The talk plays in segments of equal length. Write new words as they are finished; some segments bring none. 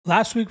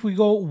Last week, we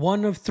go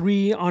 1 of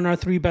 3 on our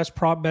 3 best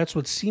prop bets,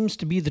 what seems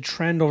to be the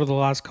trend over the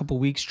last couple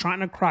weeks, trying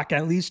to crack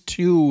at least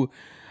 2.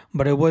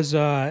 But it was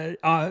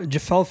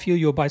Jafel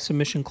Filio by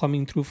submission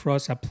coming through for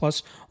us at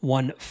plus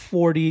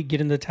 140,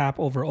 getting the tap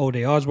over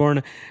O'Day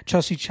Osborne.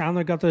 Chelsea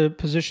Chandler got the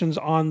positions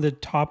on the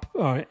top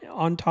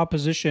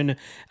position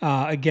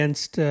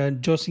against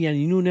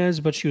Josiane Nunes,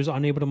 but she was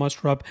unable to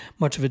muster up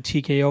much of a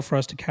TKO for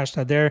us to cash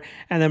that there.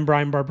 And then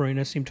Brian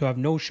Barberena seemed to have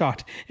no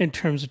shot in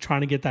terms of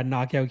trying to get that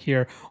knockout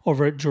here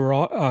over at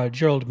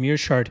Gerald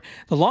Mearshart.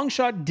 The long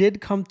shot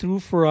did come through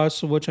for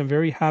us, which I'm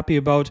very happy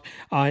about.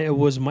 It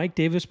was Mike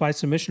Davis by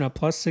submission at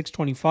plus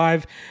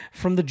 625.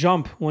 From the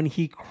jump, when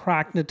he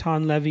cracked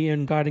Natan Levy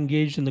and got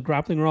engaged in the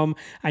grappling realm,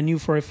 I knew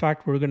for a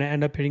fact we were going to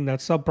end up hitting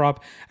that sub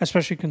prop,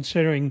 especially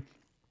considering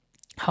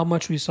how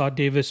much we saw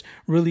Davis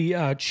really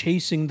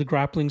chasing the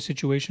grappling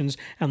situations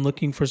and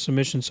looking for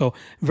submission. So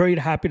very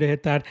happy to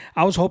hit that.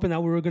 I was hoping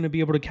that we were going to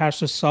be able to cash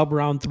the sub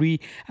round 3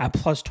 at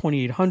plus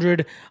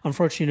 2,800.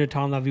 Unfortunately,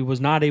 Natan Levy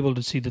was not able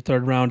to see the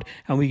third round,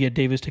 and we get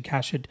Davis to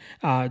cash it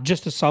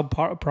just a sub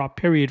prop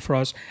period for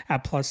us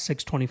at plus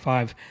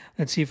 625.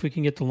 Let's see if we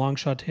can get the long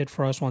shot to hit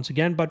for us once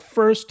again. But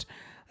first,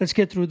 let's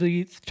get through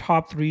the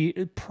top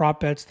 3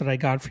 prop bets that I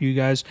got for you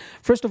guys.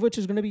 First of which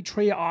is going to be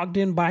Trey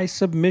Ogden by by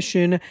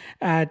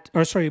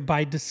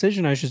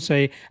decision, I should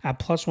say, at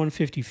plus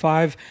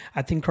 155.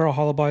 I think Karl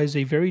Hollabaugh is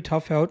a very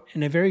tough out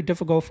and a very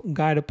difficult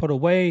guy to put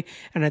away.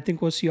 And I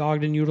think we'll see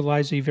Ogden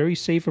utilize a very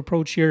safe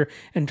approach here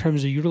in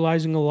terms of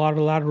utilizing a lot of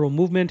lateral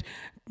movement,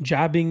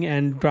 jabbing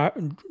and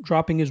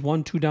dropping his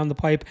 1-2 down the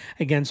pipe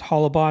against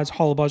Hollabaugh, as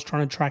Hollabaugh's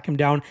trying to track him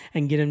down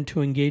and get him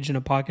to engage in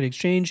a pocket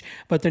exchange.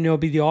 But then it'll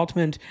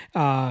ultimately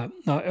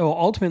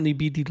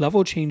be the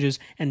level changes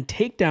and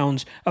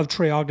takedowns of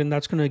Trey Ogden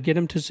that's going to get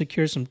him to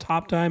secure some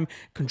top time,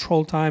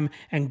 control time,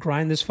 and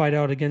grind this fight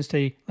out against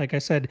a, like I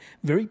said,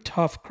 very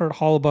tough Kurt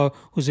Hollabaugh,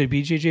 who's a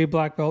BJJ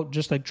black belt,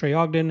 just like Trey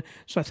Ogden.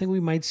 So I think we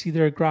might see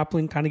their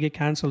grappling kind of get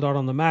canceled out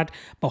on the mat,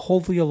 but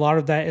hopefully a lot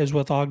of that is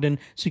with Ogden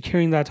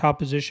securing that top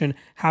position,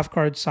 half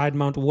guard, side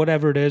mount,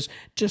 whatever it is,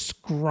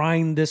 just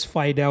grind this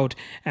fight out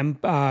and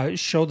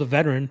show the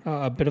veteran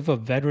a bit of a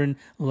veteran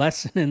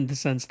lesson in the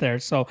sense there.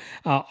 So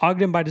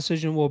Ogden by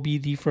decision will be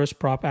the first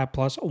prop at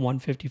plus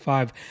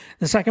 155.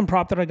 The second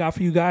prop that I got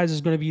for you guys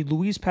is going to be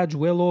Luis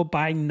Pajuelo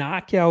by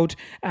knockout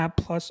at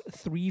plus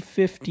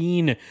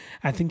 315.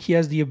 I think he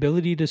has the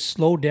ability to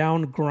slow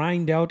down,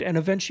 grind out, and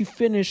eventually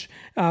finish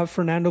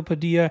Fernando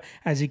Padilla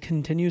as he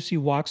continuously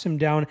walks him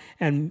down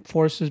and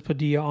forces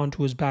Padilla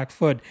onto his back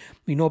foot.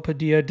 We know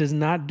Padilla does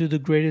not do the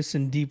greatest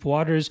in deep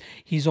waters.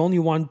 He's only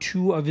won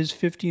 2 of his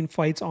 15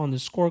 fights on the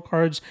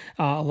scorecards.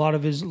 A lot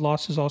of his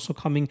losses also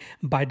coming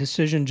by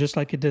decision, just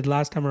like it did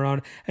last time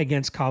around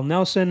against Kyle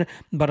Nelson.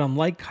 But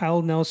unlike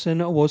Kyle Nelson,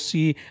 we'll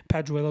see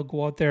Pajuelo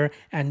go out there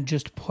and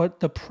just put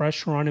the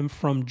pressure on him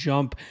from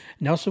jump.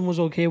 Nelson was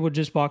okay with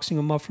just boxing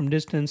him up from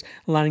distance,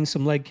 landing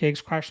some leg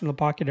kicks, crashing the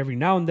pocket every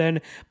now and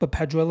then. But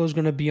Pajuelo is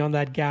going to be on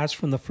that gas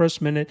from the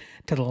first minute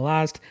to the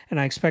last, and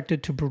I expect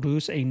it to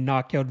produce a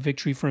knockout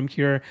victory for him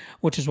here,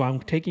 which is why I'm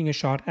taking a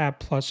shot at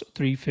plus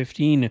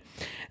 315.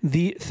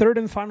 The third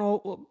and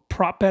final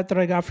prop bet that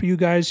I got for you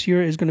guys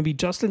here is going to be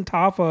Justin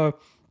Tafa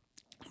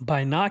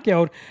by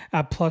knockout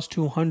at plus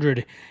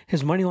 200.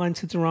 His money line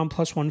sits around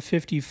plus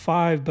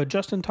 155, but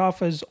Justin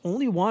Tafa has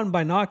only won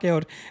by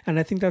knockout, and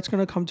I think that's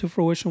going to come to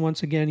fruition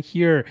once again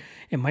here.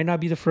 It might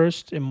not be the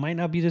first, it might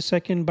not be the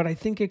second, but I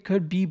think it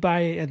could be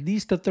by at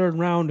least the third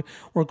round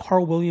where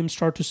Carl Williams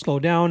starts to slow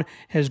down.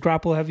 His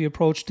grapple-heavy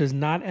approach does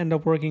not end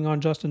up working on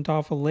Justin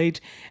Tafa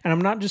late, and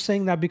I'm not just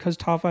saying that because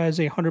Tafa has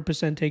a 100%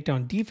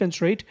 takedown defense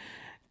rate.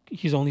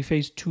 He's only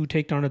faced 2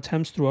 takedown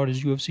attempts throughout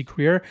his UFC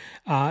career.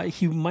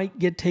 He might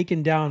get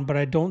taken down, but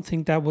I don't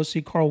think that we'll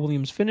see Carl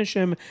Williams finish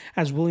him,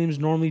 as Williams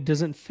normally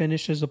doesn't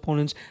finish his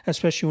opponents,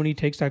 especially when he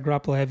takes that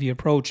grapple-heavy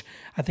approach.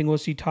 I think we'll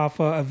see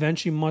Tafa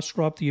eventually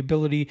muster up the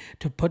ability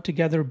to put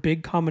together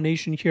big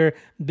combination here,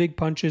 big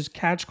punches,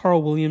 catch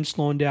Carl Williams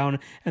slowing down,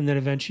 and then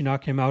eventually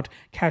knock him out,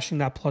 cashing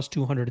that plus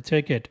 200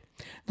 ticket.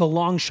 The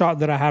long shot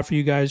that I have for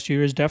you guys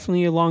here is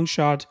definitely a long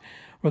shot.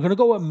 We're going to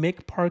go with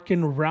Mick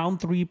Parkin, round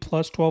 3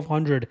 plus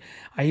 1,200.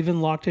 I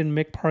even locked in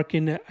Mick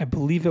Parkin, I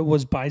believe it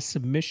was by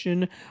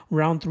submission,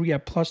 round 3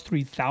 at plus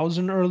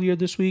 3,000 earlier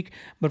this week.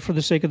 But for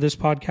the sake of this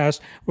podcast,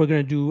 we're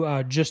going to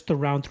do just the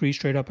round 3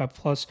 straight up at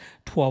plus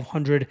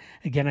 1,200.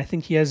 Again, I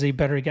think he has a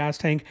better gas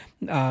tank,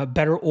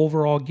 better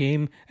overall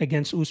game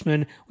against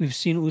Usman. We've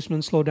seen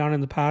Usman slow down in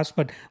the past,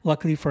 but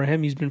luckily for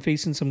him, he's been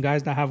facing some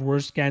guys that have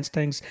worse gas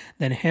tanks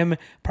than him.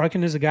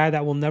 Parkin is a guy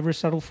that will never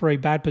settle for a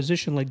bad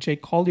position like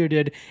Jake Collier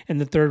did in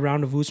the third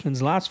round of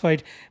Usman's last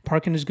fight.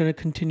 Parkin is going to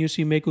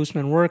continuously make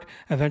Usman work,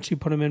 eventually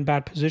put him in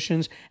bad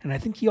positions, and I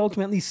think he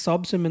ultimately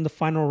subs him in the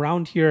final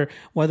round here,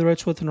 whether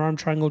it's with an arm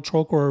triangle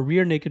choke or a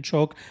rear naked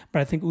choke, but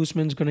I think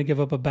Usman's going to give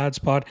up a bad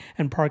spot,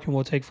 and Parkin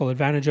will take full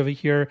advantage of it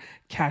here,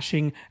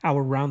 cashing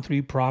our round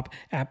 3 prop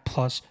at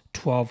plus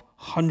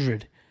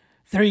 1,200.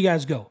 There you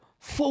guys go.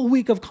 Full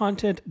week of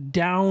content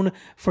down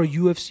for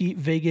UFC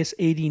Vegas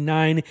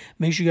 89.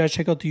 Make sure you guys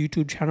check out the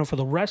YouTube channel for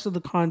the rest of the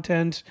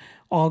content.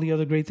 all the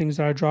other great things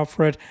that I dropped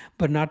for it.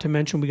 But not to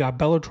mention, we got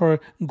Bellator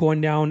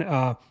going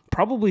down,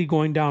 probably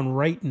going down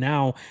right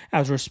now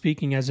as we're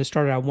speaking, as it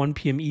started at 1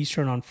 p.m.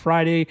 Eastern on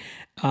Friday,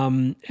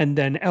 and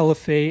then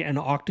LFA and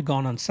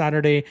Octagon on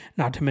Saturday,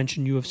 not to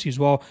mention UFC as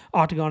well.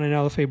 Octagon and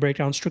LFA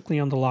breakdown strictly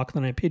on the Lock of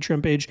the Night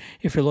Patreon page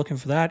if you're looking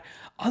for that.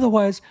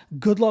 Otherwise,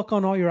 good luck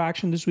on all your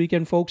action this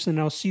weekend, folks, and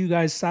I'll see you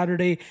guys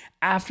Saturday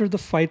after the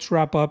fights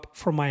wrap up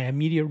for my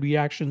immediate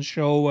reaction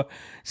show.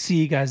 See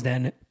you guys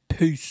then.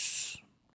 Peace.